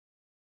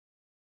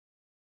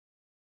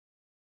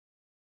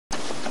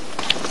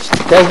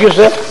Thank you,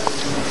 sir.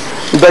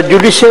 The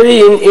judiciary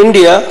in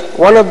India,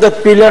 one of the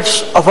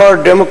pillars of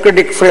our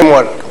democratic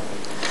framework.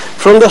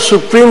 From the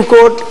Supreme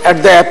Court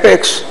at the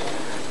apex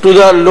to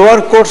the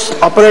lower courts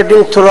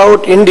operating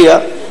throughout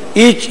India,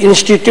 each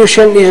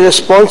institution is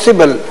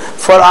responsible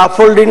for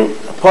upholding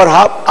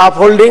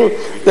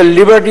the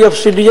liberty of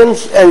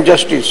citizens and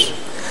justice.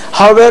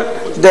 However,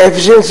 the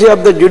efficiency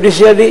of the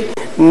judiciary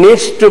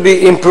needs to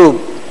be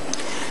improved.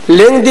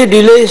 Lengthy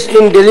delays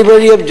in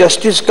delivery of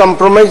justice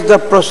compromise the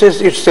process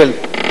itself.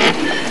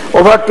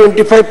 Over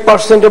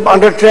 25% of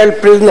under-trial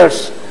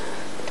prisoners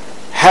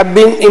have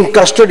been in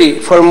custody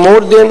for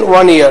more than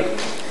 1 year.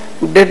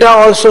 Data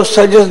also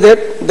suggests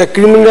that the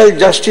criminal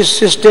justice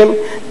system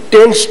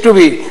tends to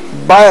be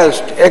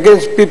biased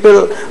against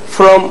people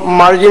from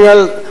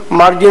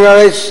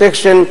marginalized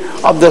section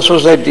of the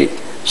society.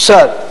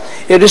 Sir,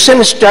 a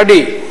recent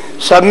study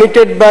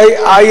submitted by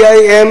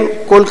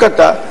IIM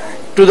Kolkata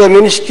to the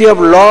Ministry of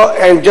Law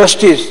and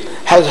Justice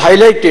has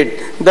highlighted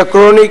the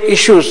chronic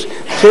issues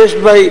faced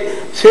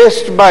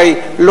by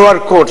lower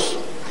courts.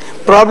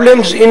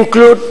 Problems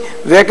include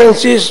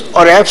vacancies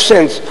or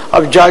absence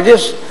of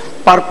judges,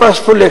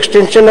 purposeful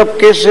extension of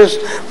cases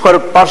for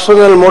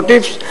personal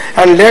motives,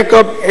 and lack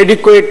of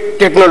adequate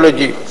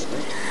technology.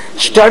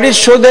 Studies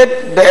show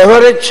that the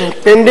average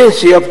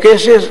pendency of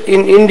cases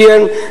in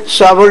Indian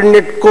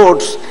subordinate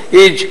courts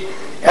is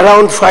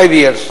around 5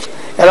 years.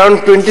 Around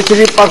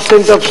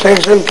 23% of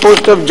sanctioned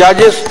posts of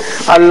judges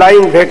are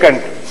lying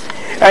vacant.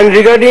 And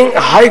regarding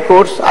high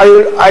courts,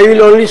 I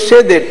will only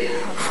say that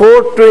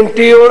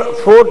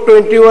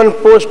 421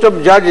 posts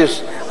of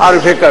judges are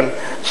vacant.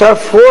 So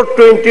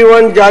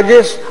 421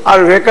 judges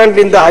are vacant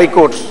in the high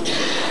courts.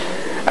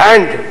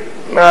 And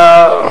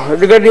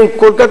regarding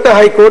Kolkata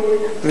High Court,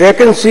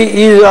 vacancy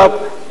is of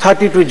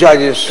 32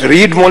 judges.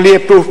 Read only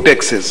approved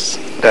text.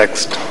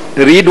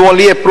 Read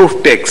only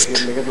approved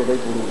text.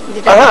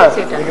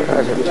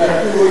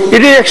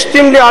 It is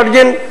extremely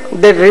urgent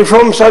that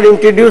reforms are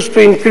introduced to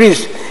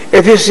increase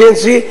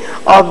efficiency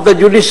of the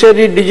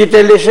judiciary,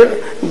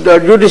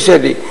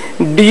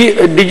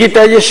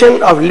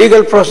 digitization of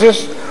legal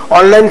process,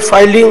 online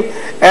filing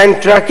and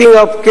tracking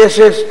of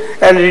cases,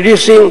 and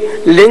reducing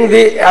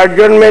lengthy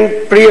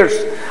adjournment periods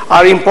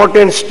are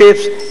important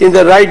steps in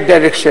the right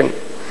direction.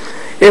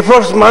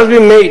 Efforts must be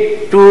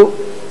made to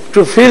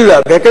fill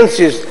the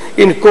vacancies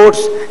in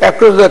courts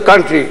across the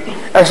country.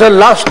 And so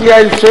lastly,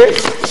 I will say,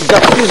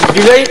 justice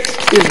delayed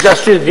is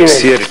justice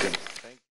denied.